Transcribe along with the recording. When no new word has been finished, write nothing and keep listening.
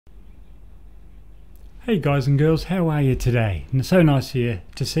Hey guys and girls, how are you today? So nice here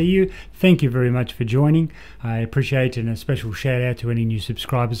to see you. Thank you very much for joining. I appreciate it, and a special shout out to any new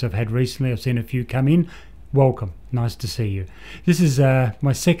subscribers I've had recently. I've seen a few come in. Welcome, nice to see you. This is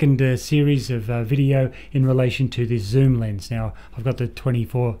my second series of video in relation to this zoom lens. Now I've got the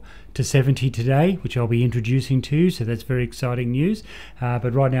 24-70 today, which I'll be introducing to you, so that's very exciting news.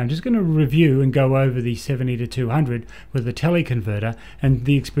 But right now I'm just going to review and go over the 70-200 with the teleconverter and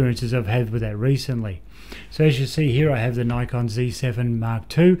the experiences I've had with that recently. So as you see here, I have the Nikon Z7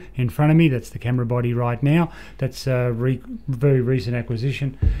 Mark II in front of me. That's the camera body right now. That's a very recent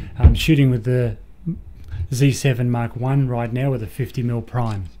acquisition. I'm shooting with the Z7 Mark I right now with a 50mm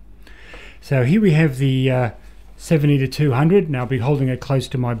prime. So here we have the 70-200. Now I'll be holding it close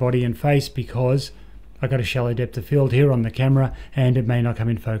to my body and face because I've got a shallow depth of field here on the camera and it may not come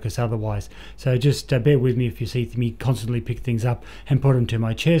in focus otherwise. So just bear with me if you see me constantly pick things up and put them to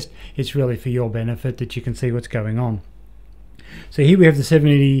my chest. It's really for your benefit that you can see what's going on. So here we have the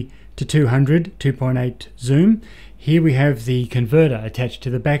 70-200 2.8 zoom. Here we have the converter attached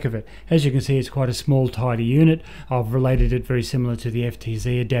to the back of it. As you can see, it's quite a small, tidy unit. I've related it very similar to the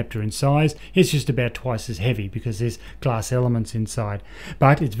FTZ adapter in size. It's just about twice as heavy because there's glass elements inside.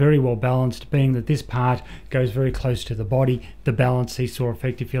 But it's very well balanced, being that this part goes very close to the body. The balance seesaw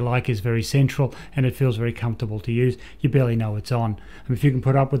effect, if you like, is very central and it feels very comfortable to use. You barely know it's on. And if you can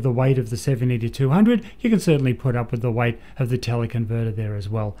put up with the weight of the 70-200, you can certainly put up with the weight of the teleconverter there as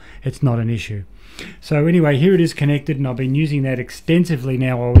well. It's not an issue. So anyway, here it is connected, and I've been using that extensively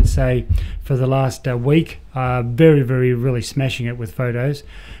now, I would say, for the last week. Really smashing it with photos.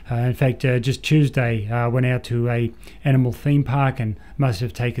 In fact, just Tuesday I went out to a animal theme park and must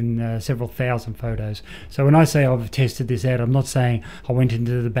have taken several thousand photos. So when I say I've tested this out, I'm not saying I went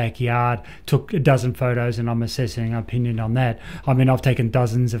into the backyard, took a dozen photos and I'm assessing an opinion on that. I mean, I've taken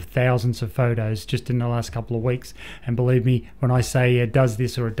dozens of thousands of photos just in the last couple of weeks, and believe me, when I say it does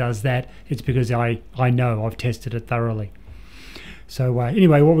this or it does that, it's because I know I've tested it thoroughly. So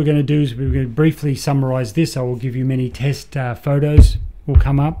anyway, what we're going to do is we're going to briefly summarize this. I will give you many test photos will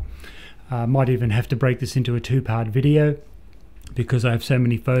come up. Might even have to break this into a two-part video because I have so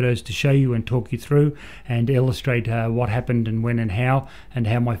many photos to show you and talk you through and illustrate what happened and when and how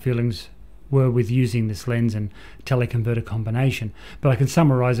my feelings were with using this lens and teleconverter combination. But I can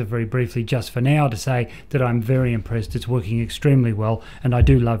summarize it very briefly just for now to say that I'm very impressed. It's working extremely well and I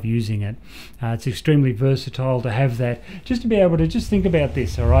do love using it. It's extremely versatile to have that, just to be able to just think about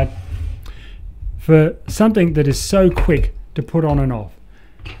this, all right? For something that is so quick to put on and off,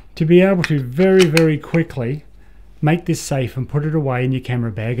 to be able to very quickly make this safe and put it away in your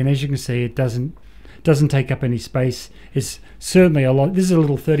camera bag, and as you can see, it doesn't take up any space. It's certainly a lot. This is a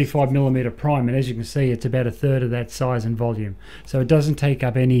little 35mm prime, and as you can see, it's about a third of that size and volume. So it doesn't take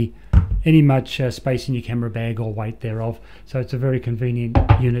up any much space in your camera bag or weight thereof. So it's a very convenient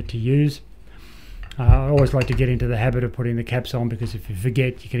unit to use. I always like to get into the habit of putting the caps on because if you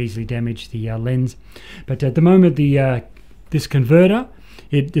forget, you can easily damage the lens. But at the moment, this converter,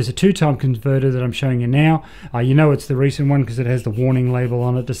 there's a two-time converter that I'm showing you now. You know it's the recent one because it has the warning label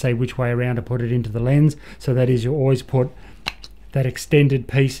on it to say which way around to put it into the lens. So that is, you always put that extended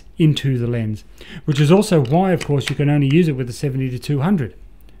piece into the lens, which is also why, of course, you can only use it with the 70-200.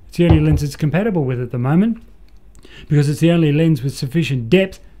 It's the only lens it's compatible with at the moment because it's the only lens with sufficient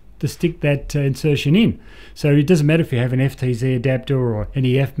depth to stick that insertion in. So it doesn't matter if you have an FTZ adapter or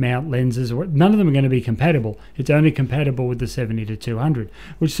any F-mount lenses, or none of them are going to be compatible. It's only compatible with the 70-200,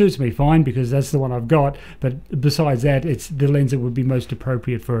 which suits me fine because that's the one I've got. But besides that, it's the lens that would be most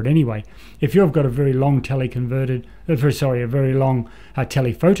appropriate for it anyway. If you've got a very long teleconverted, a very long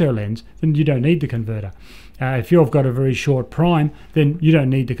telephoto lens, then you don't need the converter. If you've got a very short prime, then you don't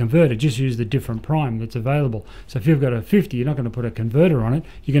need the converter. Just use the different prime that's available. So if you've got a 50, you're not going to put a converter on it.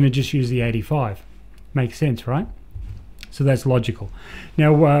 You're going to just use the 85. Makes sense, right? So that's logical.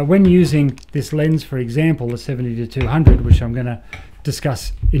 Now, when using this lens, for example, the 70-200, which I'm going to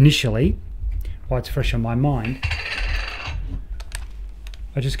discuss initially, while it's fresh on my mind,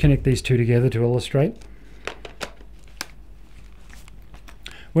 I just connect these two together to illustrate.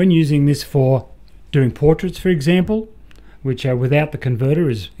 When using this for doing portraits, for example, which without the converter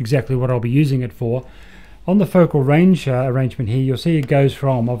is exactly what I'll be using it for, on the focal range arrangement here, you'll see it goes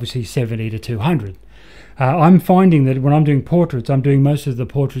from obviously 70-200. I'm finding that when I'm doing portraits, I'm doing most of the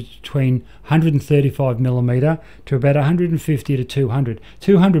portraits between 135mm to about 150-200,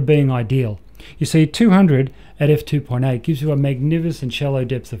 200 being ideal. You see, 200 at f2.8 gives you a magnificent shallow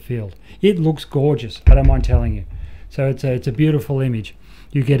depth of field. It looks gorgeous, I don't mind telling you. So it's a beautiful image.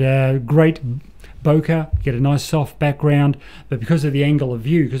 You get a great bokeh, get a nice soft background, but because of the angle of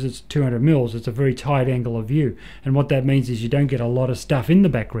view, because it's 200 mils, it's a very tight angle of view, and what that means is you don't get a lot of stuff in the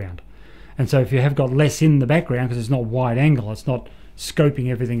background. And so if you have got less in the background, because it's not wide angle, it's not scoping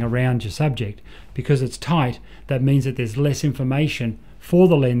everything around your subject, because it's tight, that means that there's less information for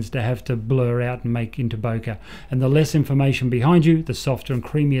the lens to have to blur out and make into bokeh. And the less information behind you, the softer and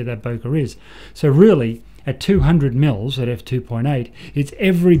creamier that bokeh is. So really, at 200 mils at f2.8, it's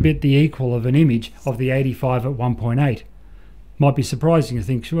every bit the equal of an image of the 85 at 1.8. Might be surprising to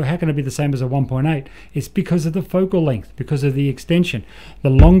think, sure, how can it be the same as a 1.8? It's because of the focal length, because of the extension.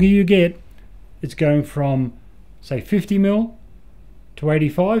 The longer you get, it's going from, say, 50 mil to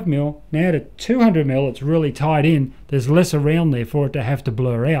 85 mil, now to 200 mil, it's really tied in. There's less around there for it to have to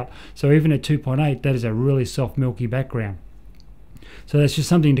blur out. So even at 2.8, that is a really soft, milky background. So that's just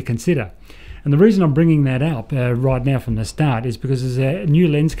something to consider. And the reason I'm bringing that up right now from the start is because there's a new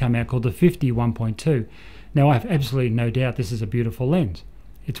lens come out called the 50 1.2. Now, I have absolutely no doubt this is a beautiful lens.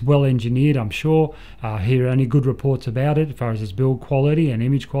 It's well engineered, I'm sure. I hear only good reports about it as far as its build quality and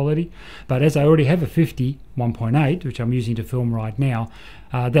image quality. But as I already have a 50 1.8, which I'm using to film right now,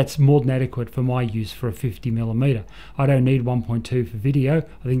 that's more than adequate for my use for a 50mm. I don't need 1.2 for video.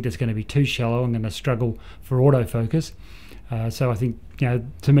 I think that's going to be too shallow. I'm going to struggle for autofocus. So I think,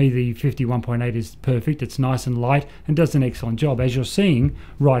 to me, the 50 1.8 is perfect. It's nice and light and does an excellent job. As you're seeing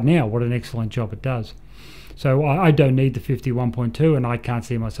right now, what an excellent job it does. So I don't need the 50 1.2, and I can't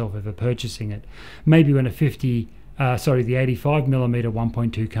see myself ever purchasing it. Maybe when the 85mm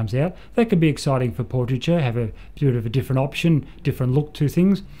 1.2 comes out, that could be exciting for portraiture, have a bit of a different option, different look to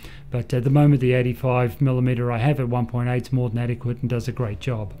things. But at the moment, the 85mm I have at 1.8 is more than adequate and does a great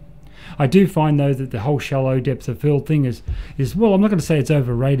job. I do find, though, that the whole shallow depth of field thing is well, I'm not going to say it's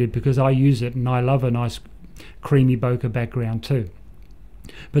overrated, because I use it and I love a nice creamy bokeh background too.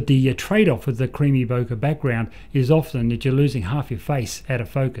 But the trade-off with the creamy bokeh background is often that you're losing half your face out of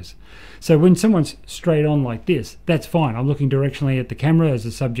focus. So when someone's straight on like this, that's fine. I'm looking directionally at the camera as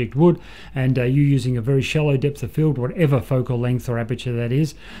the subject would, and you're using a very shallow depth of field, whatever focal length or aperture that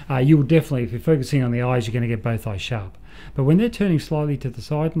is. You will definitely, if you're focusing on the eyes, you're going to get both eyes sharp. But when they're turning slightly to the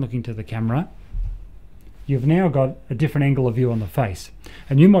side and looking to the camera, you've now got a different angle of view on the face.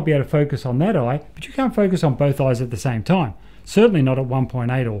 And you might be able to focus on that eye, but you can't focus on both eyes at the same time. Certainly not at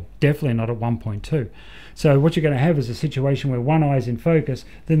 1.8, or definitely not at 1.2. So what you're going to have is a situation where one eye is in focus,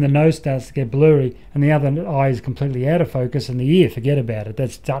 then the nose starts to get blurry, and the other eye is completely out of focus, and the ear, forget about it.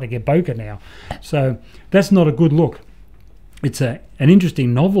 That's starting to get bokeh now. So that's not a good look. It's an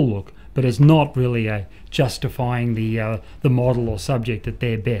interesting novel look, but it's not really justifying the model or subject at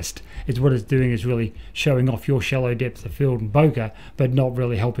their best. It's what it's doing is really showing off your shallow depth of field and bokeh, but not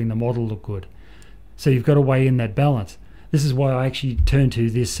really helping the model look good. So you've got to weigh in that balance. This is why I actually turn to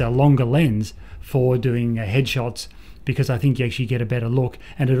this longer lens for doing headshots, because I think you actually get a better look,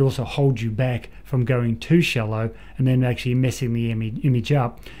 and it also holds you back from going too shallow and then actually messing the image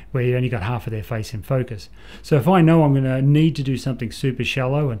up where you only got half of their face in focus. So if I know I'm going to need to do something super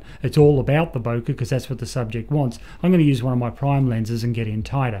shallow and it's all about the bokeh because that's what the subject wants, I'm going to use one of my prime lenses and get in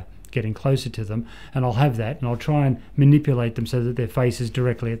tighter, getting closer to them, and I'll have that, and I'll try and manipulate them so that their face is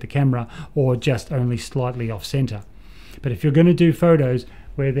directly at the camera or just only slightly off center. But if you're going to do photos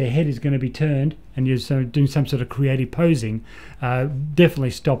where their head is going to be turned and you're doing some sort of creative posing, definitely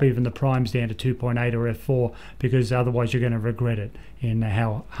stop even the primes down to 2.8 or f4, because otherwise you're going to regret it in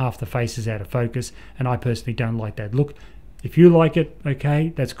how half the face is out of focus, and I personally don't like that look. If you like it,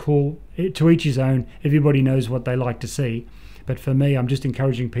 okay, that's cool. To each his own. Everybody knows what they like to see. But for me, I'm just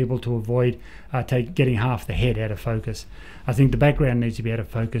encouraging people to avoid getting half the head out of focus. I think the background needs to be out of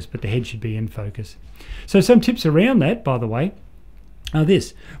focus, but the head should be in focus. So some tips around that, by the way, are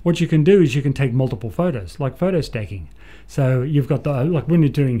this. What you can do is you can take multiple photos, like photo stacking. So you've got like when you're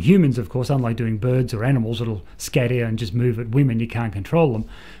doing humans, of course, unlike doing birds or animals, it'll scatter and just move at women, you can't control them.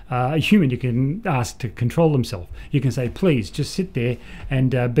 A human, you can ask to control themselves. You can say, please, just sit there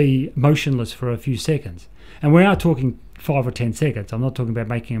and be motionless for a few seconds. And we are talking 5 or 10 seconds. I'm not talking about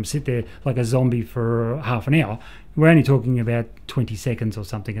making them sit there like a zombie for half an hour. We're only talking about 20 seconds or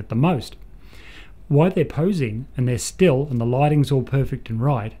something at the most. While they're posing and they're still and the lighting's all perfect and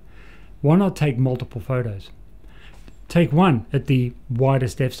right, why not take multiple photos? Take one at the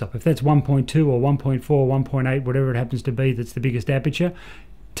widest f-stop. If that's 1.2 or 1.4 or 1.8, whatever it happens to be, that's the biggest aperture,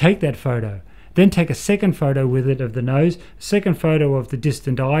 take that photo. Then take a second photo with it of the nose, second photo of the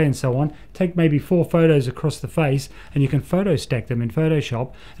distant eye, and so on. Take maybe 4 photos across the face, and you can photo stack them in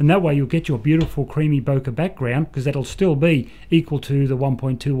Photoshop, and that way you'll get your beautiful creamy bokeh background, because that'll still be equal to the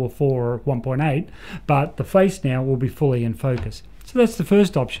 1.2 or 4 or 1.8, but the face now will be fully in focus. So that's the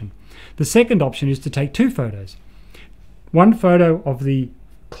first option. The second option is to take two photos. One photo of the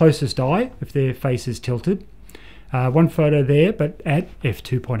closest eye, if their face is tilted. One photo there, but at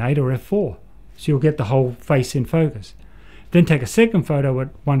f2.8 or f4. So you'll get the whole face in focus. Then take a second photo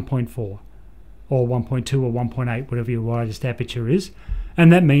at 1.4 or 1.2 or 1.8, whatever your widest aperture is.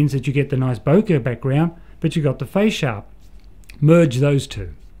 And that means that you get the nice bokeh background, but you got the face sharp. Merge those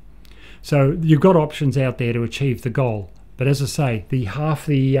two. So you've got options out there to achieve the goal. But as I say, the half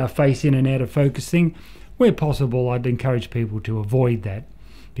the face in and out of focus thing, where possible, I'd encourage people to avoid that,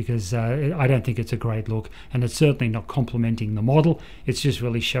 because I don't think it's a great look, and it's certainly not complementing the model. It's just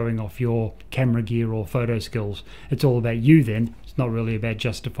really showing off your camera gear or photo skills. It's all about you then. It's not really about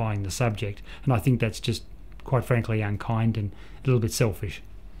justifying the subject, and I think that's just, quite frankly, unkind and a little bit selfish.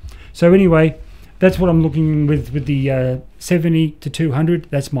 So anyway, that's what I'm looking with the 70 to 200.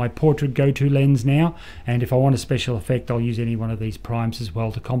 That's my portrait go-to lens now, and if I want a special effect, I'll use any one of these primes as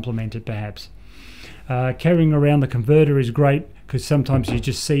well to complement it perhaps. Carrying around the converter is great, because sometimes you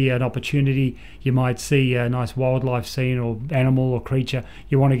just see an opportunity. You might see a nice wildlife scene or animal or creature.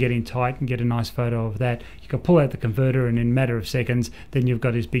 You want to get in tight and get a nice photo of that. You can pull out the converter, and in a matter of seconds, then you've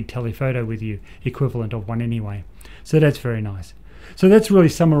got this big telephoto with you, equivalent of one anyway. So that's very nice. So that's really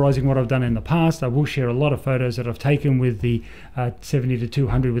summarizing what I've done in the past. I will share a lot of photos that I've taken with the 70 to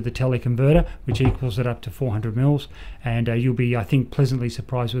 200 with the teleconverter, which equals it up to 400 mils, and you'll be, I think, pleasantly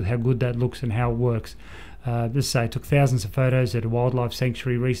surprised with how good that looks and how it works. I took thousands of photos at a wildlife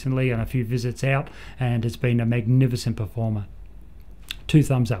sanctuary recently and a few visits out, and it's been a magnificent performer. 2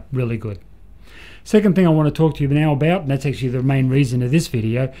 thumbs up, really good. Second thing I want to talk to you now about, and that's actually the main reason of this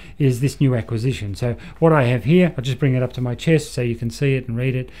video, is this new acquisition. So what I have here, I'll just bring it up to my chest so you can see it and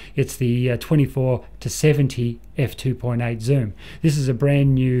read it. It's the 24 to 70 f2.8 zoom. This is a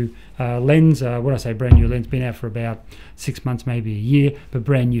brand new lens. When I say brand new lens, been out for about 6 months, maybe a year, but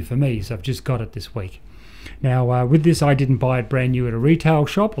brand new for me, so I've just got it this week. Now with this, I didn't buy it brand new at a retail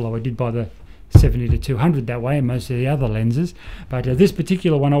shop, although I did buy the 70 to 200 that way and most of the other lenses, but this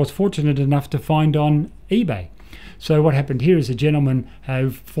particular one I was fortunate enough to find on eBay. So what happened here is a gentleman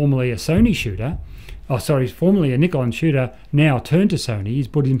formerly a Sony shooter, formerly a Nikon shooter, now turned to Sony. He's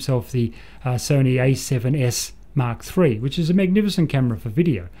bought himself the Sony A7S Mark III, which is a magnificent camera for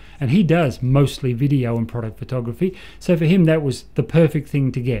video, and he does mostly video and product photography, so for him that was the perfect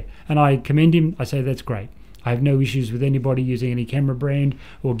thing to get, and I commend him. I say that's great. I have no issues with anybody using any camera brand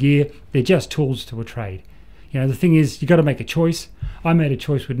or gear. They're just tools to a trade. You know, the thing is, you got to make a choice. I made a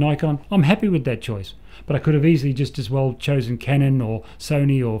choice with Nikon. I'm happy with that choice, but I could have easily just as well chosen Canon or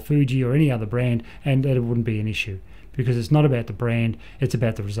Sony or Fuji or any other brand, and it wouldn't be an issue, because it's not about the brand, it's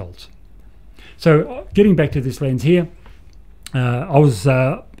about the results. So getting back to this lens here, I was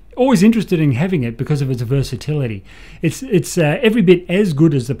always interested in having it because of its versatility. It's every bit as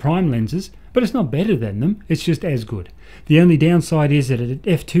good as the prime lenses, but it's not better than them, it's just as good. The only downside is that at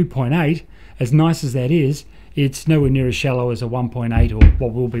f2.8, as nice as that is, it's nowhere near as shallow as a 1.8 or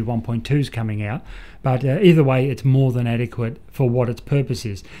what will be 1.2s coming out, but either way it's more than adequate for what its purpose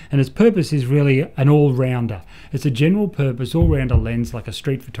is. And its purpose is really an all-rounder. It's a general purpose all-rounder lens, like a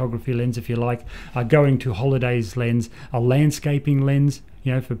street photography lens if you like, a going to holidays lens, a landscaping lens,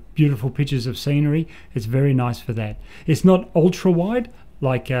 you know, for beautiful pictures of scenery. It's very nice for that. It's not ultra-wide,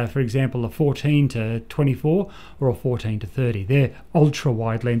 like for example a 14 to 24 or a 14 to 30. They're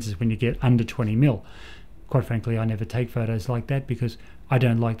ultra-wide lenses when you get under 20 mil. Quite frankly, I never take photos like that because I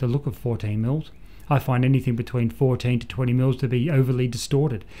don't like the look of 14 mils. I find anything between 14 to 20 mils to be overly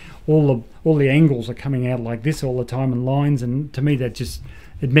distorted. All the angles are coming out like this all the time, and lines, and to me that just,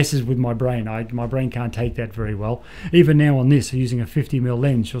 it messes with my brain. My brain can't take that very well. Even now on this, using a 50 mil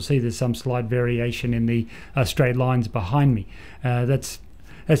lens, you'll see there's some slight variation in the straight lines behind me. That's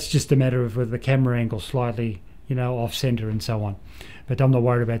just a matter of the camera angle slightly, you know, off center and so on. But I'm not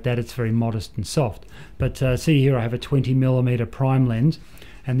worried about that. It's very modest and soft. But see here, I have a 20mm prime lens,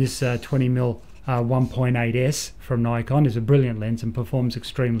 and this 20mm 1.8S from Nikon is a brilliant lens and performs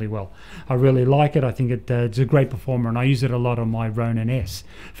extremely well. I really like it. I think it's a great performer, and I use it a lot on my Ronin S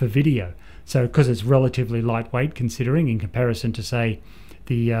for video. So because it's relatively lightweight, considering in comparison to say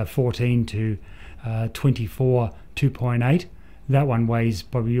the 14 to 24 2.8, that one weighs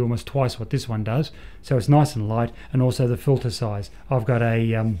probably almost twice what this one does, so it's nice and light. And also the filter size, I've got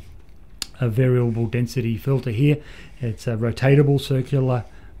a variable density filter here. It's a rotatable circular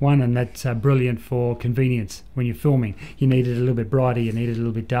one, and that's brilliant for convenience when you're filming. You need it a little bit brighter, you need it a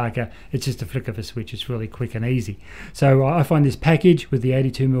little bit darker. It's just a flick of a switch. It's really quick and easy. So I find this package with the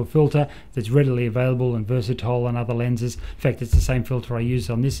 82mm filter that's readily available and versatile on other lenses. In fact, it's the same filter I use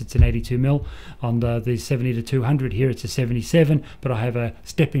on this. It's an 82mm. On the 70-200 here, it's a 77, but I have a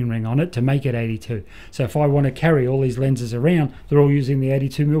stepping ring on it to make it 82. So if I want to carry all these lenses around, they're all using the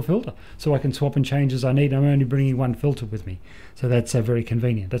 82mm filter, so I can swap and change as I need. I'm only bringing one filter with me, so that's very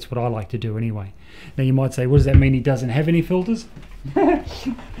convenient. That's what I like to do anyway. Now you might say, what does that mean he doesn't have any filters?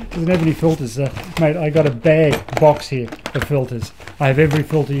 Doesn't have any filters, mate. I got a box here of filters. I have every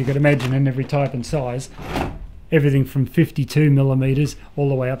filter you could imagine in every type and size. Everything from 52mm all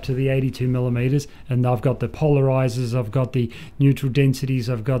the way up to the 82mm, and I've got the polarizers, I've got the neutral densities,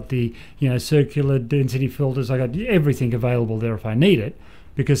 I've got the circular density filters. I got everything available there if I need it,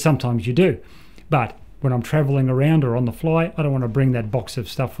 because sometimes you do. But when I'm traveling around or on the fly, I don't want to bring that box of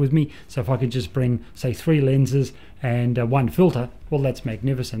stuff with me. So if I could just bring, say, 3 lenses and one filter, well, that's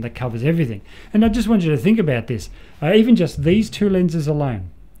magnificent. That covers everything. And I just want you to think about this. Even just these 2 lenses alone.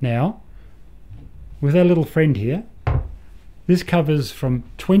 Now, with our little friend here, this covers from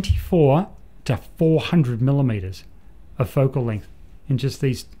 24 to 400mm of focal length in just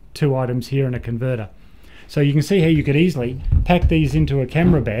these 2 items here and a converter. So you can see how you could easily pack these into a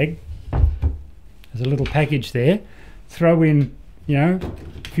camera bag. There's a little package there. Throw in, a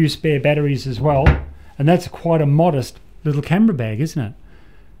few spare batteries as well, and that's quite a modest little camera bag, isn't it?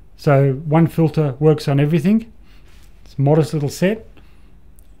 So one filter works on everything. It's a modest little set.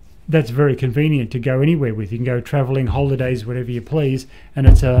 That's very convenient to go anywhere with. You can go traveling, holidays, whatever you please, and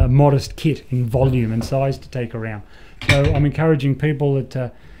it's a modest kit in volume and size to take around. So I'm encouraging people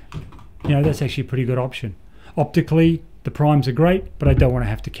that, that's actually a pretty good option. Optically, the primes are great, but I don't want to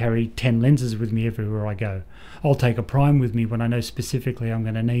have to carry 10 lenses with me everywhere I go. I'll take a prime with me when I know specifically I'm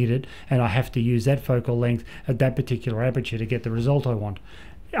going to need it, and I have to use that focal length at that particular aperture to get the result I want.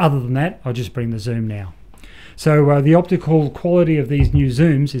 Other than that, I'll just bring the zoom now. So the optical quality of these new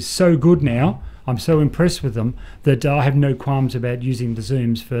zooms is so good now, I'm so impressed with them, that I have no qualms about using the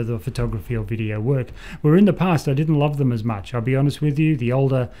zooms for the photography or video work. Where in the past I didn't love them as much. I'll be honest with you, the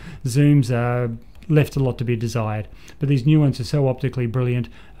older zooms left a lot to be desired. But these new ones are so optically brilliant,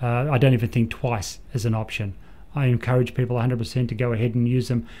 I don't even think twice as an option. I encourage people 100% to go ahead and use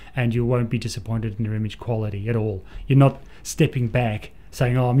them, and you won't be disappointed in their image quality at all. You're not stepping back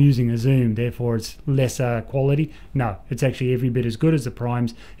saying, oh, I'm using a zoom, therefore it's lesser quality. No, it's actually every bit as good as the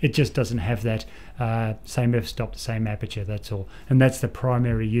primes. It just doesn't have that same f-stop, the same aperture, that's all. And that's the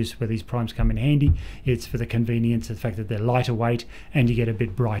primary use where these primes come in handy. It's for the convenience, the fact that they're lighter weight, and you get a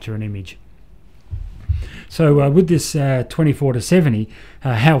bit brighter an image. So with this 24-70,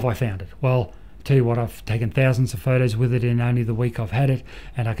 how have I found it? Well, tell you what, I've taken thousands of photos with it in only the week I've had it,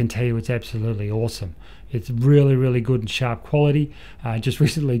 and I can tell you it's absolutely awesome. It's really, really good and sharp quality. I just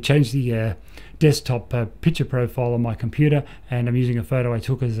recently changed the desktop picture profile on my computer, and I'm using a photo I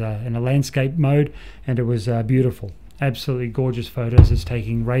took as in a landscape mode, and it was beautiful. Absolutely gorgeous photos. It's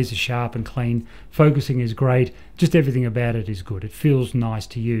taking razor sharp and clean. Focusing is great. Just everything about it is good. It feels nice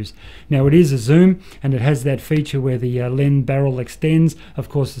to use. Now it is a zoom, and it has that feature where the lens barrel extends. Of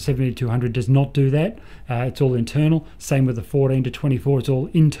course the 70-200 does not do that. It's all internal. Same with the 14-24. It's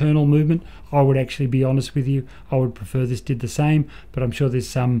all internal movement. I would actually be honest with you, I would prefer this did the same, but I'm sure there's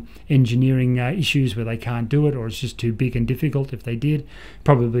some engineering issues where they can't do it, or it's just too big and difficult if they did.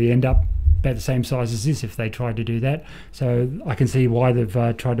 Probably end up about the same size as this if they tried to do that. So I can see why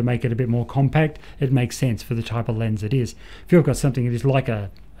they've tried to make it a bit more compact. It makes sense for the type of lens it is. If you've got something that is like a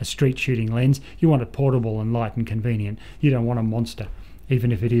street shooting lens, you want it portable and light and convenient. You don't want a monster.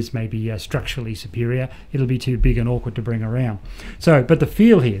 Even if it is maybe structurally superior, it'll be too big and awkward to bring around. So, but the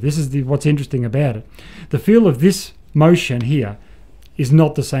feel here, this is what's interesting about it. The feel of this motion here is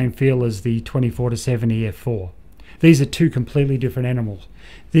not the same feel as the 24-70 f4. These are two completely different animals.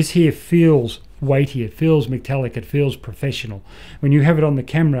 This here feels weighty, it feels metallic, it feels professional. When you have it on the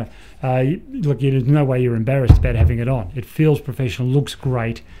camera, look, there's no way you're embarrassed about having it on. It feels professional, looks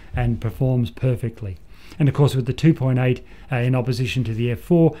great, and performs perfectly. And of course with the 2.8 in opposition to the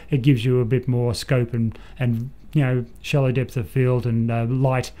f4, it gives you a bit more scope and shallow depth of field and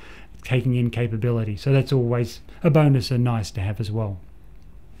light taking in capability. So that's always a bonus and nice to have as well.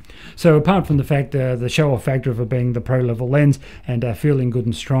 So apart from the fact, the show-off factor of it being the pro-level lens and feeling good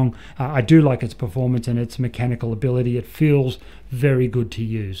and strong, I do like its performance and its mechanical ability. It feels very good to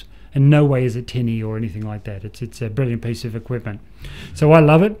use. And no way is it tinny or anything like that. It's a brilliant piece of equipment. So I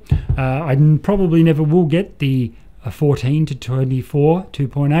love it. I probably never will get the a 14 to 24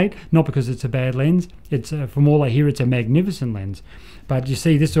 2.8, not because it's a bad lens. It's from all I hear, it's a magnificent lens. But you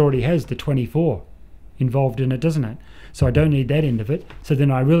see, this already has the 24 involved in it, doesn't it? So I don't need that end of it. So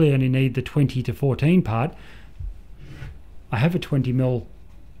then I really only need the 20 to 14 part. I have a 20mm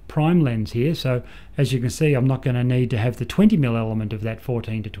prime lens here, so as you can see, I'm not going to need to have the 20mm element of that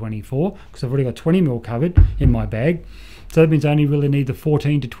 14 to 24 because I've already got 20mm covered in my bag. So that means I only really need the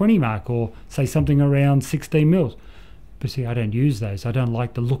 14 to 20 mark, or say something around 16mm. But see, I don't use those. I don't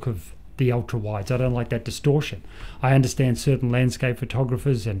like the look of the ultra wides. I don't like that distortion. I understand certain landscape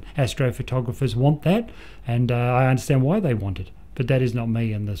photographers and astrophotographers want that, and I understand why they want it. But that is not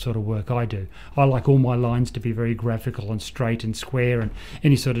me and the sort of work I do. I like all my lines to be very graphical and straight and square, and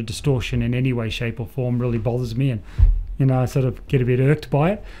any sort of distortion in any way, shape or form really bothers me, and I sort of get a bit irked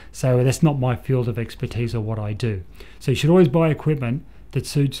by it. So that's not my field of expertise or what I do. So you should always buy equipment that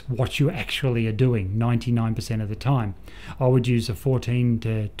suits what you actually are doing 99% of the time. I would use a 14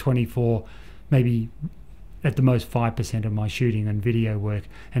 to 24, maybe at the most 5% of my shooting and video work,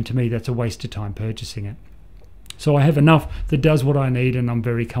 and to me that's a waste of time purchasing it. So I have enough that does what I need, and I'm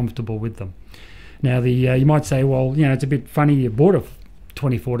very comfortable with them. Now you might say, well, it's a bit funny you bought a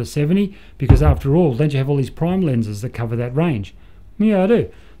 24 to 70 because after all, don't you have all these prime lenses that cover that range? Yeah, I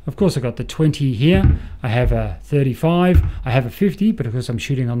do. Of course, I've got the 20 here, I have a 35, I have a 50, but of course I'm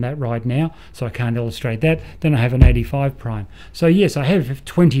shooting on that right now, so I can't illustrate that. Then I have an 85 prime. So yes, I have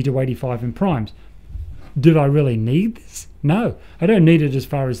 20 to 85 in primes. Did I really need this? No, I don't need it as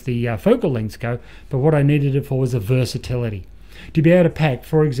far as the focal lengths go, but what I needed it for was the versatility. To be able to pack,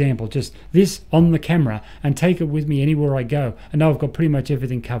 for example, just this on the camera and take it with me anywhere I go, and know I've got pretty much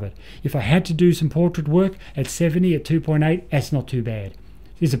everything covered. If I had to do some portrait work at 70, at 2.8, that's not too bad.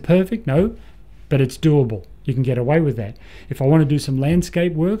 Is it perfect? No, but it's doable. You can get away with that. If I want to do some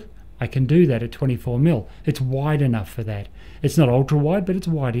landscape work, I can do that at 24mm. It's wide enough for that. It's not ultra wide, but it's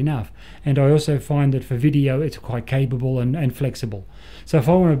wide enough. And I also find that for video, it's quite capable and flexible. So if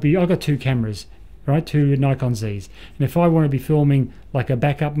I want to be, I've got two cameras, right? Two Nikon Zs. And if I want to be filming like a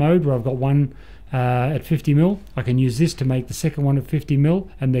backup mode where I've got one at 50mm, I can use this to make the second one at 50mm,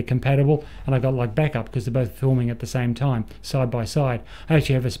 and they're compatible, and I got like backup because they're both filming at the same time, side by side. I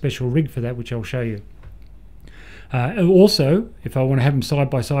actually have a special rig for that, which I'll show you. Also, if I want to have them side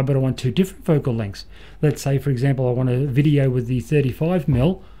by side, but I want two different focal lengths. Let's say, for example, I want a video with the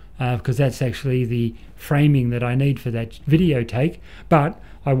 35mm, because that's actually the framing that I need for that video take, but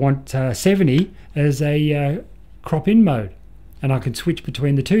I want 70 as a crop in mode. And I can switch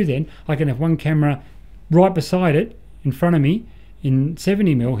between the two then. I can have one camera right beside it, in front of me, in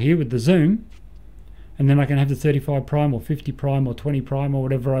 70mm here with the zoom, and then I can have the 35 prime or 50 prime or 20 prime or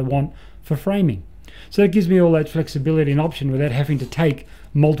whatever I want for framing. So it gives me all that flexibility and option without having to take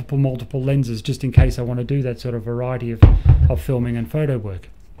multiple lenses just in case I want to do that sort of variety of filming and photo work.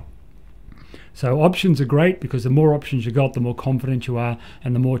 So options are great because the more options you got, the more confident you are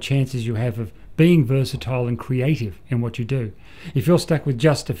and the more chances you have of being versatile and creative in what you do. If you're stuck with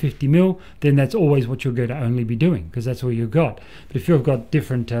just a 50mm, then that's always what you're going to only be doing because that's all you've got. But if you've got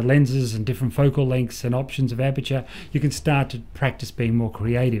different lenses and different focal lengths and options of aperture, you can start to practice being more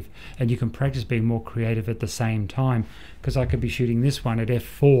creative, and you can practice being more creative at the same time, because I could be shooting this one at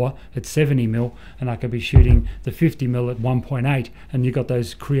f4 at 70mm and I could be shooting the 50mm at 1.8, and you've got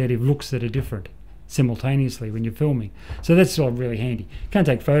those creative looks that are different simultaneously when you're filming. So that's all really handy. Can't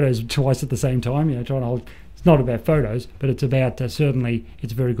take photos twice at the same time, trying to hold. It's not about photos, but it's about certainly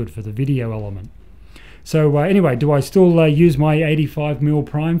it's very good for the video element. So anyway, do I still use my 85mm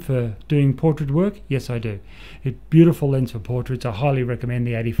prime for doing portrait work? Yes, I do. It's a beautiful lens for portraits. I highly recommend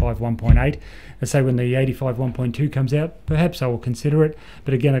the 85 1.8. I say when the 85 1.2 comes out, perhaps I will consider it.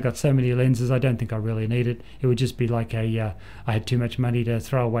 But again, I've got so many lenses, I don't think I really need it. It would just be like I had too much money to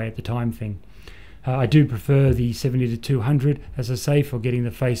throw away at the time thing. I do prefer the 70 to 200, as I say, for getting the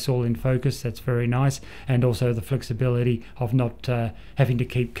face all in focus. That's very nice, and also the flexibility of not having to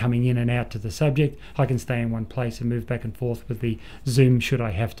keep coming in and out to the subject. I can stay in one place and move back and forth with the zoom should I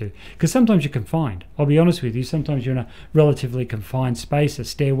have to, because sometimes you're confined. I'll be honest with you, sometimes you're in a relatively confined space, a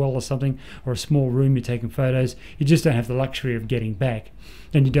stairwell or something, or a small room you're taking photos. You just don't have the luxury of getting back,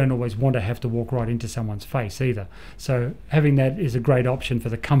 and you don't always want to have to walk right into someone's face either. So having that is a great option for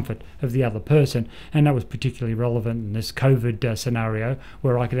the comfort of the other person, and that was particularly relevant in this COVID scenario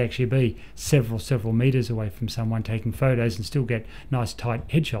where I could actually be several meters away from someone taking photos and still get nice tight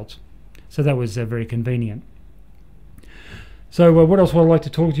headshots. So that was very convenient. So what else would I like to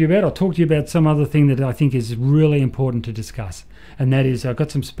talk to you about? I'll talk to you about some other thing that I think is really important to discuss, and that is I've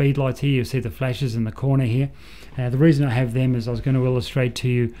got some speed lights here. You see the flashes in the corner here. The reason I have them is I was going to illustrate to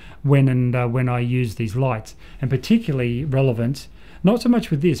you when I use these lights, and particularly relevance. Not so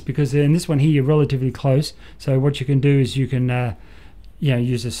much with this, because in this one here you're relatively close. So what you can do is you can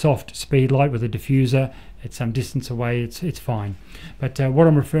use a soft speed light with a diffuser at some distance away. It's fine. But what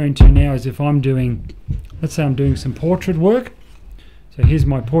I'm referring to now is if I'm doing, let's say I'm doing some portrait work. So here's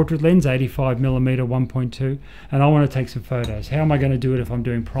my portrait lens, 85mm 1.2, and I want to take some photos. How am I going to do it if I'm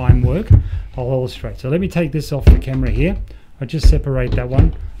doing prime work? I'll illustrate. So let me take this off the camera here. I'll just separate that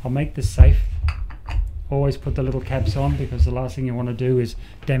one. I'll make this safe. Always put the little caps on, because the last thing you want to do is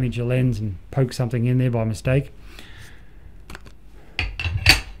damage your lens and poke something in there by mistake.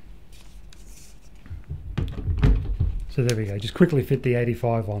 So there we go, just quickly fit the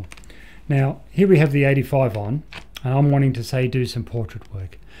 85 on. Now here we have the 85 on, and I'm wanting to say do some portrait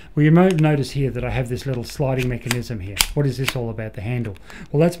work. Well, you might notice here that I have this little sliding mechanism here. What is this all about, the handle?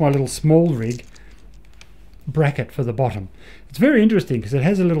 Well, that's my little small rig bracket for the bottom. It's very interesting because it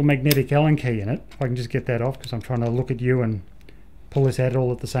has a little magnetic Allen key in it. If I can just get that off, because I'm trying to look at you and pull this out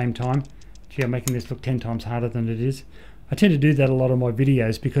all at the same time. Gee, I'm making this look 10 times harder than it is. I tend to do that a lot of my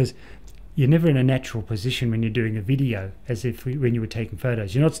videos because you're never in a natural position when you're doing a video, as if when you were taking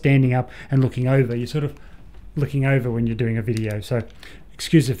photos. You're not standing up and looking over. You're sort of looking over when you're doing a video. So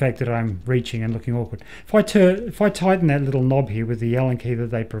excuse the fact that I'm reaching and looking awkward. If I tighten that little knob here with the Allen key that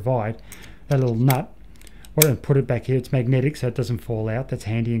they provide, that little nut, and put it back here, it's magnetic so it doesn't fall out. That's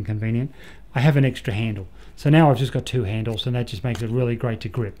handy and convenient. I have an extra handle. So now I've just got two handles, and that just makes it really great to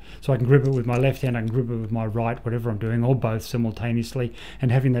grip. So I can grip it with my left hand, I can grip it with my right, whatever I'm doing, or both simultaneously.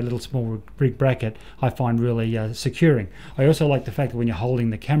 And having that little small rig bracket I find really securing. I also like the fact that when you're holding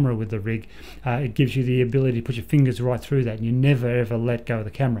the camera with the rig, it gives you the ability to put your fingers right through that, and you never ever let go of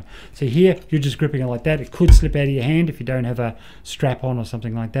the camera. So here you're just gripping it like that. It could slip out of your hand if you don't have a strap on or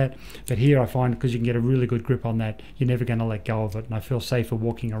something like that. But here I find, because you can get a really good grip on that, you're never going to let go of it, and I feel safer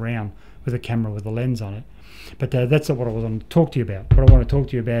walking around with a camera with a lens on it. But that's not what I want to talk to you about. What I want to talk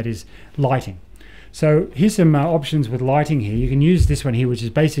to you about is lighting. So here's some options with lighting here. You can use this one here, which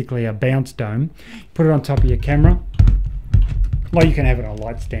is basically a bounce dome. Put it on top of your camera. Well, you can have it on a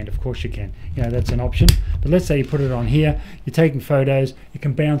light stand, of course you can. You know, that's an option. But let's say you put it on here, you're taking photos, it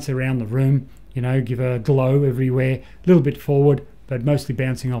can bounce around the room, you know, give a glow everywhere, a little bit forward, but mostly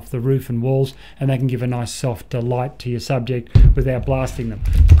bouncing off the roof and walls, and they can give a nice soft light to your subject without blasting them.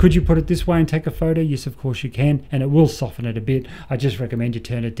 Could you put it this way and take a photo? Yes, of course you can, and it will soften it a bit. I just recommend you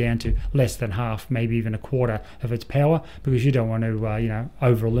turn it down to less than half, maybe even a quarter of its power, because you don't want to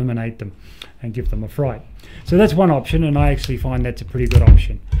over illuminate them and give them a fright. So that's one option, and I actually find that's a pretty good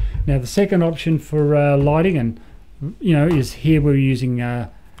option. Now the second option for lighting, and is here we're using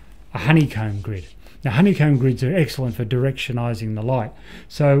a honeycomb grid. Now honeycomb grids are excellent for directionizing the light.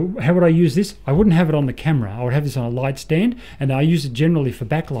 So how would I use this? I wouldn't have it on the camera. I would have this on a light stand, and I use it generally for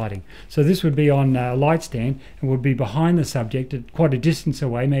backlighting. So this would be on a light stand and would be behind the subject at quite a distance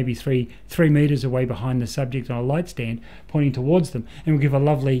away, maybe three meters away behind the subject on a light stand, pointing towards them, and will give a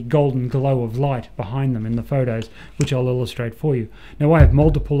lovely golden glow of light behind them in the photos, which I'll illustrate for you. Now I have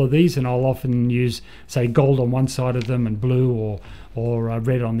multiple of these, and I'll often use, say, gold on one side of them and blue or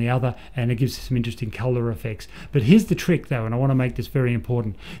red on the other, and it gives some interesting color effects. But here's the trick though, and I want to make this very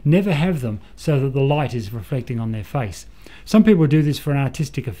important. Never have them so that the light is reflecting on their face. Some people do this for an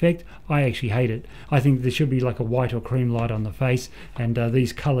artistic effect. I actually hate it. I think there should be like a white or cream light on the face, and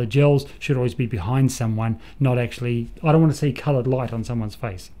these color gels should always be behind someone, not actually, I don't want to see colored light on someone's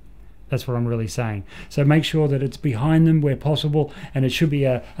face. That's what I'm really saying. So make sure that it's behind them where possible, and it should be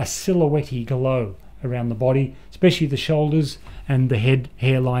a silhouette-y glow around the body, especially the shoulders and the head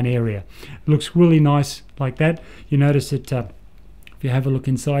hairline area. It looks really nice like that. You notice that if you have a look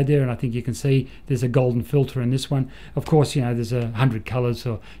inside there, and I think you can see there's a golden filter in this one. Of course, there's 100 colors,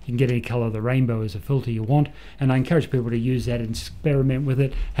 so you can get any color of the rainbow as a filter you want, and I encourage people to use that and experiment with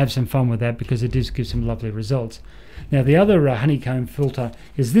it, have some fun with that, because it does give some lovely results. Now the other honeycomb filter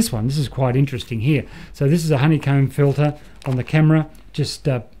is this one. This is quite interesting here. So this is a honeycomb filter on the camera, just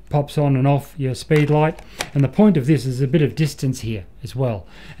pops on and off your speed light, and the point of this is a bit of distance here as well,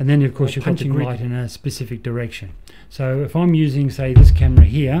 and then of course you're punching light in a specific direction. So if I'm using, say, this camera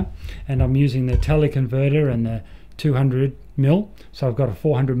here, and I'm using the teleconverter and the 200mm, so I've got a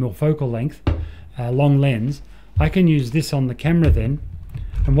 400mm focal length long lens, I can use this on the camera then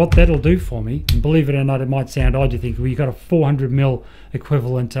And what that'll do for me, and believe it or not, it might sound odd, you think, well, you've got a 400mm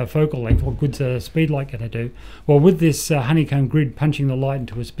equivalent focal length, what good's a speed light going to do? Well, with this honeycomb grid punching the light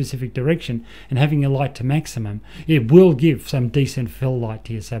into a specific direction and having a light to maximum, it will give some decent fill light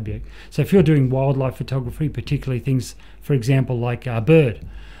to your subject. So if you're doing wildlife photography, particularly things, for example, like a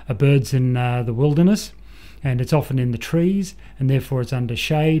bird's in the wilderness, and it's often in the trees, and therefore it's under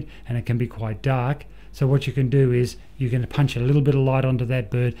shade, and it can be quite dark. So what you can do is you can punch a little bit of light onto that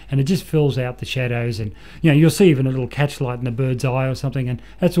bird, and it just fills out the shadows, and you'll see even a little catch light in the bird's eye or something, and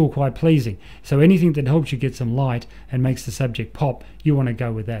that's all quite pleasing. So anything that helps you get some light and makes the subject pop, you want to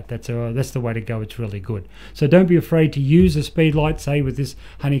go with that. That's the way to go. It's really good. So don't be afraid to use a speed light, say with this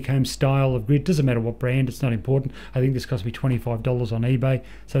honeycomb style of grid. Doesn't matter what brand, it's not important. I think this cost me $25 on eBay,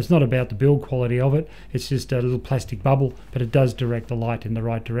 so it's not about the build quality of it. It's just a little plastic bubble, but it does direct the light in the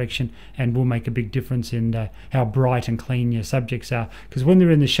right direction and will make a big difference in how bright and clean your subjects are, because when they're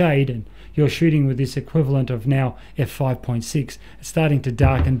in the shade and you're shooting with this equivalent of now F5.6, it's starting to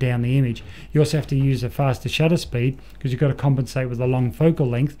darken down the image. You also have to use a faster shutter speed because you've got to compensate with a long focal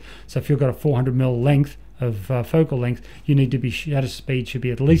length. So if you've got a 400mm length of focal length, you need to be, shutter speed should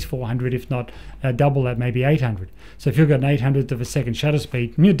be at least 400, if not double that, maybe 800. So if you've got an 800th of a second shutter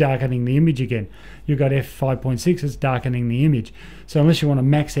speed, you're darkening the image again. You've got F5.6, it's darkening the image. So unless you want to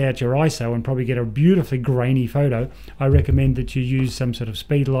max out your ISO and probably get a beautifully grainy photo, I recommend that you use some sort of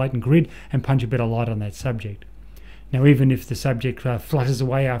speed light and grid and punch a bit of light on that subject. Now, even if the subject flutters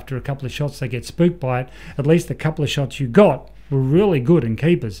away after a couple of shots, they get spooked by it, at least the couple of shots you got were really good and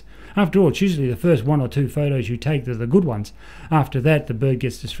keepers. After all, it's usually the first 1 or 2 photos you take that are the good ones. After that, the bird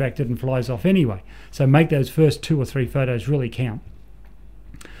gets distracted and flies off anyway. So make those first 2 or 3 photos really count.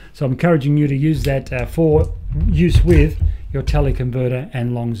 So I'm encouraging you to use that for use with your teleconverter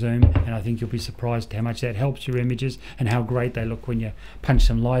and long zoom, and I think you'll be surprised how much that helps your images and how great they look when you punch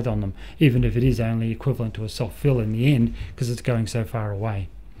some light on them, even if it is only equivalent to a soft fill in the end because it's going so far away.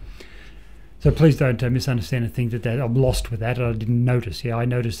 So please don't misunderstand and think that I'm lost with that. I didn't notice. Yeah, I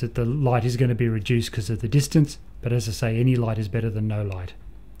noticed that the light is going to be reduced because of the distance, but as I say, any light is better than no light.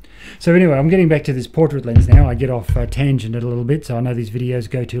 So anyway, I'm getting back to this portrait lens now. I get off tangent a little bit, so I know these videos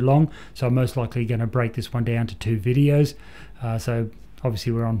go too long, so I'm most likely going to break this one down to 2 videos. So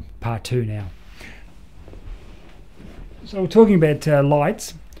obviously we're on part 2 now. So talking about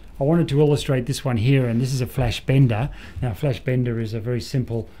lights, I wanted to illustrate this one here, and this is a flash bender. Now, flash bender is a very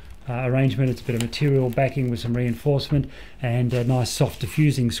simple arrangement. It's a bit of material backing with some reinforcement and a nice soft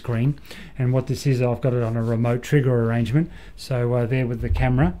diffusing screen. And what this is, I've got it on a remote trigger arrangement. So there with the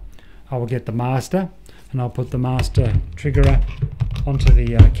camera, I will get the master, and I'll put the master trigger onto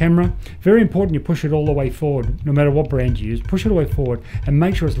the camera. Very important you push it all the way forward, no matter what brand you use. Push it all the way forward and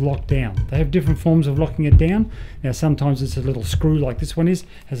make sure it's locked down. They have different forms of locking it down. Now sometimes it's a little screw like this one is,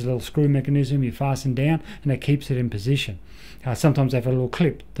 has a little screw mechanism you fasten down and it keeps it in position. Sometimes they have a little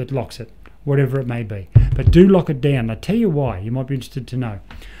clip that locks it, whatever it may be. But do lock it down. I'll tell you why, you might be interested to know.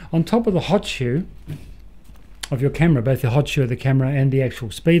 On top of the hot shoe of your camera, both the hot shoe of the camera and the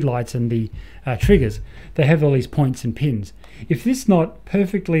actual speed lights and the triggers, they have all these points and pins. If this is not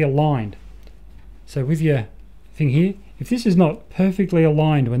perfectly aligned, so with your thing here, if this is not perfectly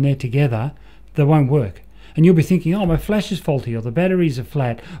aligned when they're together, they won't work. And you'll be thinking, oh, my flash is faulty, or the batteries are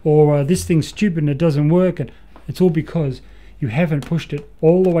flat, or this thing's stupid and it doesn't work. And it's all because you haven't pushed it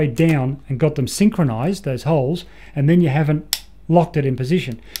all the way down and got them synchronized, those holes, and then you haven't locked it in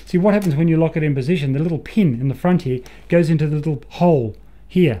position. See, what happens when you lock it in position, the little pin in the front here goes into the little hole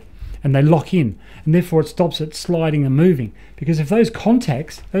here, and they lock in, and therefore it stops it sliding and moving. Because if those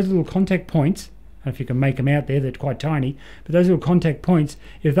contacts, those little contact points, I don't know if you can make them out there, they're quite tiny, but those little contact points,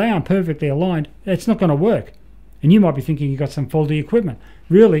 if they aren't perfectly aligned, it's not going to work. And you might be thinking you've got some faulty equipment.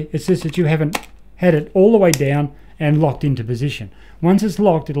 Really, it's just that you haven't had it all the way down and locked into position. Once it's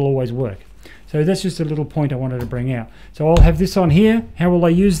locked, it'll always work. So that's just a little point I wanted to bring out. So I'll have this on here. How will I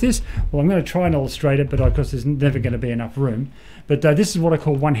use this? Well, I'm going to try and illustrate it, but of course there's never going to be enough room. But this is what I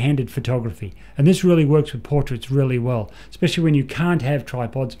call one-handed photography. And this really works with portraits really well, especially when you can't have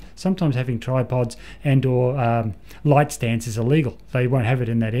tripods. Sometimes having tripods and or light stands is illegal. They won't have it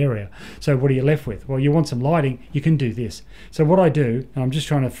in that area. So what are you left with? Well, you want some lighting, you can do this. So what I do, and I'm just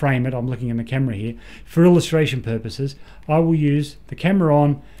trying to frame it, I'm looking in the camera here, for illustration purposes, I will use the camera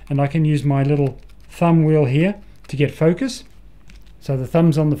on, and I can use my little thumb wheel here to get focus. So the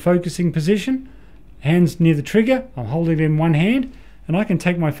thumb's on the focusing position, hands near the trigger, I'm holding it in one hand, and I can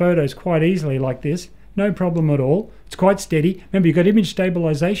take my photos quite easily like this, no problem at all. It's quite steady. Remember, you've got image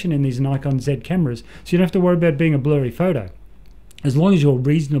stabilization in these Nikon Z cameras, so you don't have to worry about being a blurry photo. As long as you're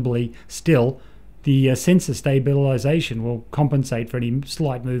reasonably still, the sensor stabilization will compensate for any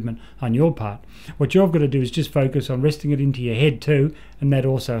slight movement on your part. What you've got to do is just focus on resting it into your head too, and that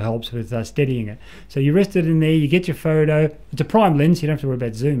also helps with steadying it. So you rest it in there, you get your photo. It's a prime lens, you don't have to worry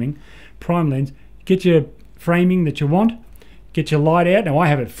about zooming. Prime lens, get your framing that you want, get your light out. Now I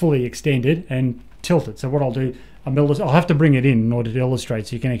have it fully extended and tilt it. So what I'll do, I'll have to bring it in order to illustrate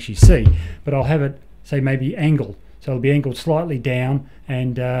so you can actually see, but I'll have it, say, maybe angled. So it'll be angled slightly down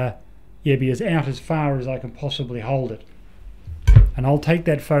and yeah, be as out as far as I can possibly hold it. And I'll take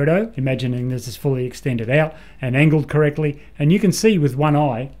that photo, imagining this is fully extended out and angled correctly, and you can see with one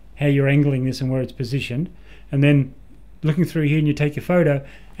eye how you're angling this and where it's positioned, and then looking through here and you take your photo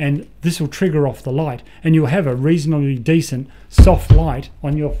and this will trigger off the light and you'll have a reasonably decent soft light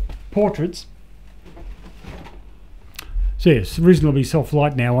on your portraits. So yes, reasonably soft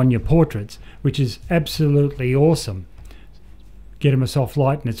light now on your portraits, which is absolutely awesome. Get them a soft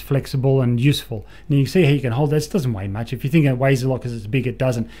light and it's flexible and useful. And you can see how you can hold this. It doesn't weigh much. If you think it weighs a lot because it's big, it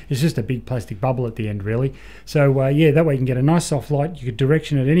doesn't. It's just a big plastic bubble at the end, really. So yeah, that way you can get a nice soft light. You can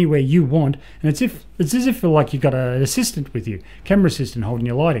direction it anywhere you want, and it's as if like you've got an assistant with you, camera assistant holding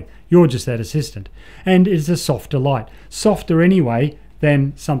your lighting. You're just that assistant, and it's a softer light, softer anyway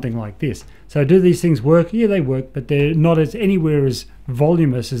than something like this. So do these things work? Yeah, they work, but they're not as anywhere as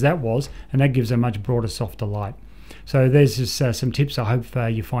voluminous as that was, and that gives a much broader, softer light. So there's just some tips I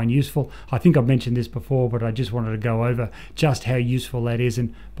hope you find useful. I think I've mentioned this before, but I just wanted to go over just how useful that is,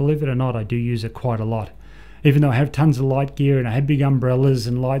 and believe it or not, I do use it quite a lot. Even though I have tons of light gear and I have big umbrellas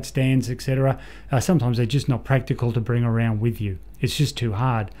and light stands, etc., sometimes they're just not practical to bring around with you. It's just too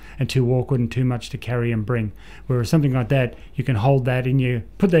hard and too awkward and too much to carry and bring. Whereas something like that, you can hold that in your,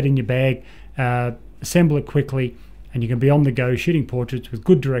 put that in your bag, assemble it quickly, and you can be on the go shooting portraits with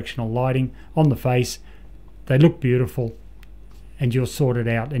good directional lighting on the face. They look beautiful and you're sorted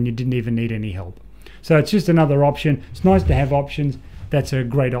out and you didn't even need any help. So it's just another option. It's nice to have options. That's a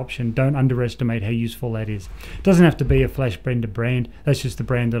great option. Don't underestimate how useful that is. It doesn't have to be a Flash Blender brand. That's just the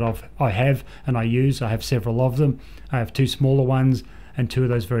brand that I have and I use. I have several of them. I have 2 smaller ones and 2 of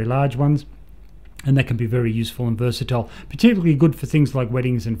those very large ones. And that can be very useful and versatile, particularly good for things like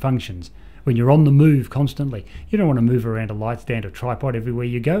weddings and functions. When you're on the move constantly, you don't want to move around a light stand or tripod everywhere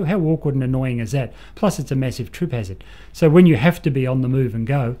you go. How awkward and annoying is that? Plus it's a massive trip hazard. So when you have to be on the move and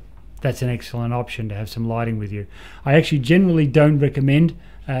go, that's an excellent option to have some lighting with you. I actually generally don't recommend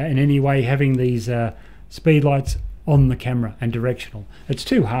in any way having these speed lights on the camera and directional. It's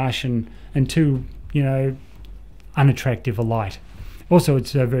too harsh and too, you know, unattractive a light. Also,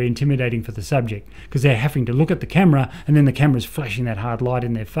 it's very intimidating for the subject because they're having to look at the camera and then the camera's flashing that hard light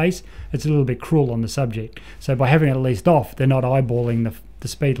in their face. It's a little bit cruel on the subject. So by having it at least off, they're not eyeballing the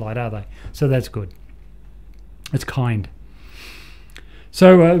speed light, are they? So that's good. It's kind.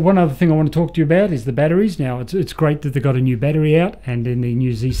 So one other thing I want to talk to you about is the batteries. Now, it's great that they've got a new battery out, and in the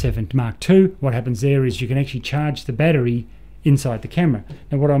new Z7 Mark II, what happens there is you can actually charge the battery inside the camera.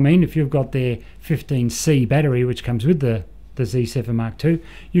 Now, what I mean, if you've got their 15C battery, which comes with the Z7 Mark II,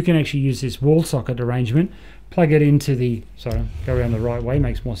 you can actually use this wall socket arrangement, plug it into the, sorry, go around the right way,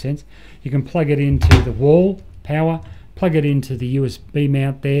 makes more sense. You can plug it into the wall power, plug it into the USB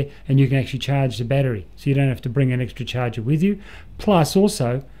mount there, and you can actually charge the battery. So you don't have to bring an extra charger with you. Plus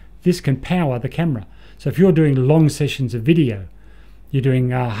also, this can power the camera. So if you're doing long sessions of video, you're doing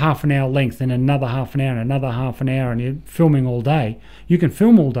half an hour length and another half an hour and another half an hour, and you're filming all day, you can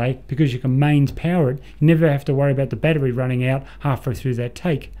film all day because you can mains power it. You never have to worry about the battery running out halfway through that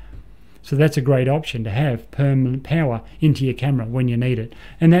take. So that's a great option to have permanent power into your camera when you need it.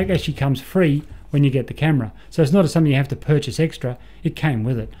 And that actually comes free when you get the camera. So it's not something you have to purchase extra, it came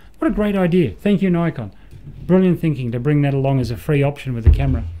with it. What a great idea. Thank you, Nikon. Brilliant thinking to bring that along as a free option with the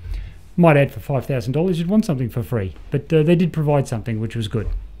camera. Might add for $5,000, you'd want something for free, but they did provide something which was good.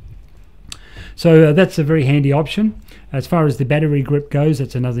 So that's a very handy option. As far as the battery grip goes,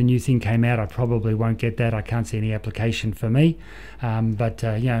 that's another new thing came out. I probably won't get that. I can't see any application for me, but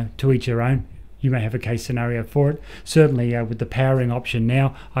you know, to each their own. You may have a case scenario for it. Certainly with the powering option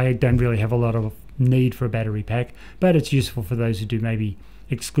now, I don't really have a lot of need for a battery pack, but it's useful for those who do maybe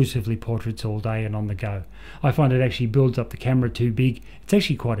exclusively portraits all day and on the go. I find it actually builds up the camera too big. It's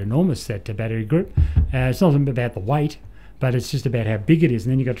actually quite enormous, that battery grip. It's not about the weight, but it's just about how big it is,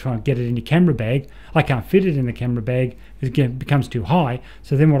 and then you've got to try and get it in your camera bag. I can't fit it in the camera bag. It becomes too high,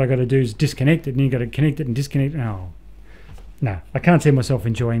 so then what I've got to do is disconnect it, and you've got to connect it and disconnect it. Oh, no, I can't see myself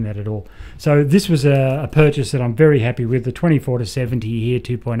enjoying that at all. So this was a purchase that I'm very happy with, the 24-70 here,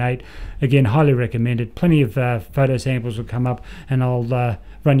 2.8. Again, highly recommended. Plenty of photo samples will come up, and I'll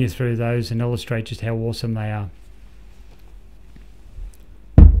run you through those and illustrate just how awesome they are.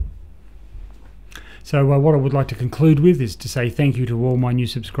 So what I would like to conclude with is to say thank you to all my new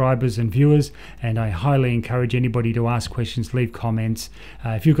subscribers and viewers, and I highly encourage anybody to ask questions, leave comments.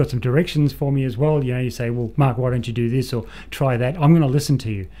 If you've got some directions for me as well, you say, well, Mark, why don't you do this or try that? I'm going to listen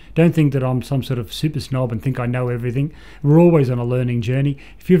to you. Don't think that I'm some sort of super snob and think I know everything. We're always on a learning journey.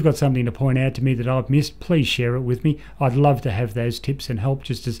 If you've got something to point out to me that I've missed, please share it with me. I'd love to have those tips and help,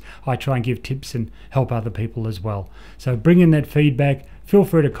 just as I try and give tips and help other people as well. So bring in that feedback. Feel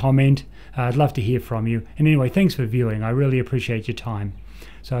free to comment. I'd love to hear from you. And anyway, thanks for viewing. I really appreciate your time.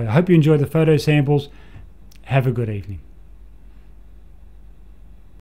 So I hope you enjoy the photo samples. Have a good evening.